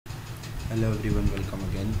Hello everyone, welcome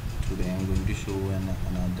again. Today I am going to show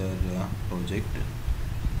another project.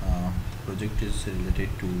 The project is related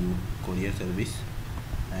to courier service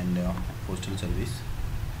and postal service,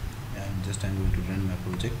 and just I am going to run my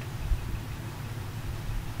project.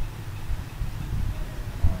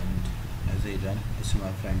 And as I run, it's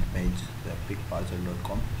my front page, the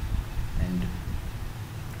pickparcel.com, and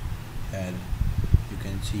here you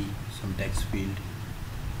can see some text field.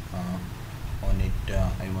 On it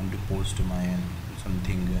I want to post my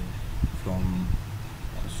something from,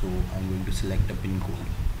 so I'm going to select a pin code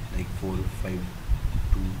like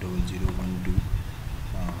 4520012,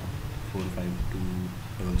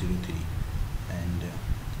 4520003, and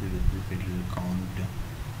it will count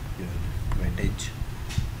your weightage.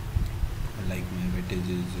 Like my weightage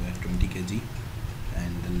is 20 kg,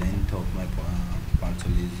 and the length of my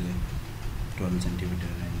parcel is 12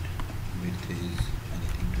 centimeter, and width is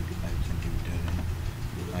anything 25 centimeter, and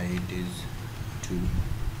height is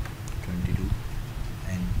 222,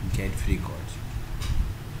 and get free codes.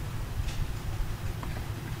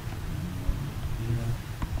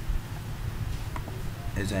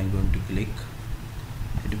 As I'm going to click,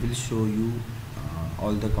 it will show you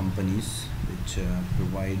all the companies which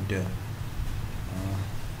provide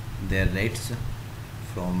their rates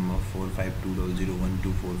from 4520001 to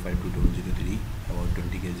 4520003, about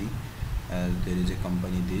 20 kg. There is a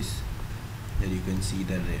company this, there you can see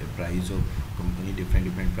the price of company,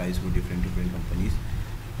 different price for different companies.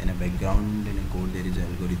 In a background, in a code, there is an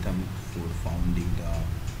algorithm for finding the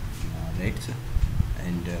rates,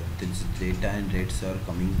 and this data and rates are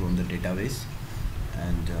coming from the database.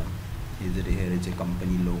 And here is a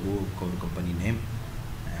company logo, core company name,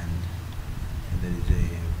 and there is a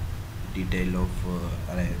detail of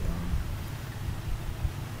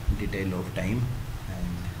time,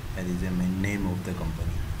 and there is a name of the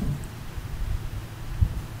company.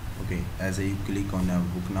 Okay, as I click on a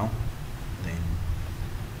book now, then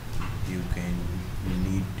you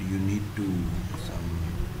need to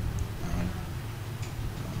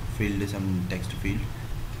fill some text field,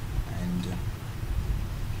 and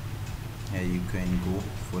here you can go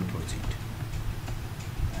for project.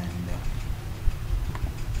 And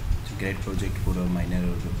it's a great project for a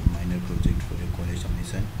minor project for a college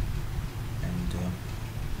submission. And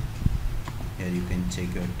here you can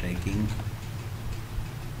check your tracking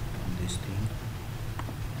on this thing.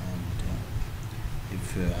 And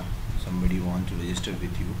if somebody wants to register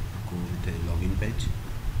with you, go with the login page,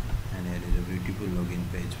 and here is a beautiful login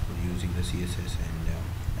page for using the CSS and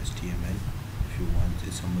HTML.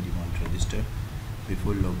 If somebody wants to register,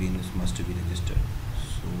 before login must be registered,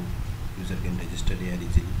 so user can register here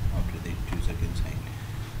easily. After that, user can sign.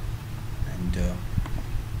 And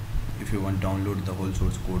if you want to download the whole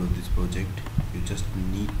source code of this project, you just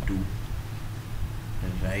need to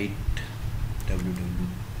write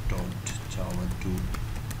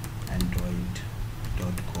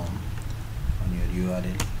www.java2android.com on your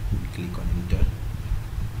URL and click on enter.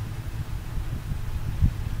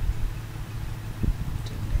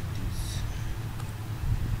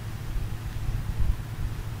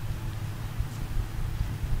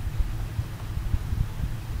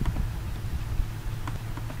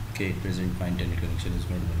 Okay, present my internet connection is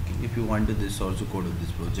not working. If you want the source code of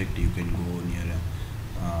this project, you can go near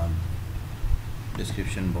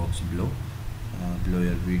description box below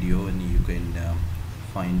your video, and you can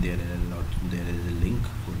find there is a link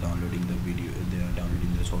for downloading the video. They are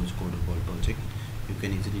downloading the source code of our project. You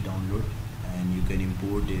can easily download, and you can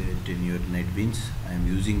import it in your netbeans. I am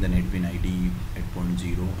using the netbean ID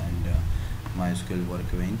 8.0 and mysql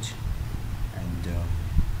workbench, and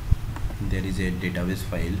there is a database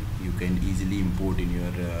file you can easily import in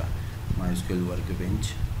your mysql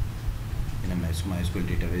workbench, in a mysql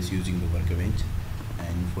database using the workbench.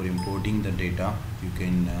 And for importing the data, you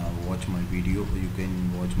can watch my video, you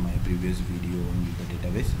can watch my previous video on the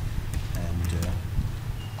database. And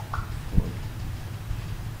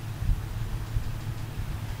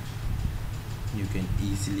you can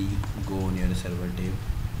easily go on your server tab,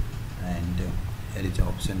 and here is the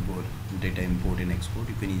option for data import and export.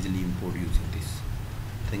 You can easily import using this.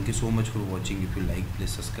 Thank you so much for watching. If you like, please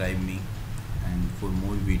subscribe me, and for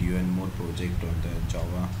more video and more project on the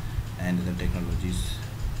Java and the technologies,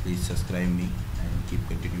 please subscribe me and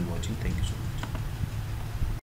continue watching. Thank you so much.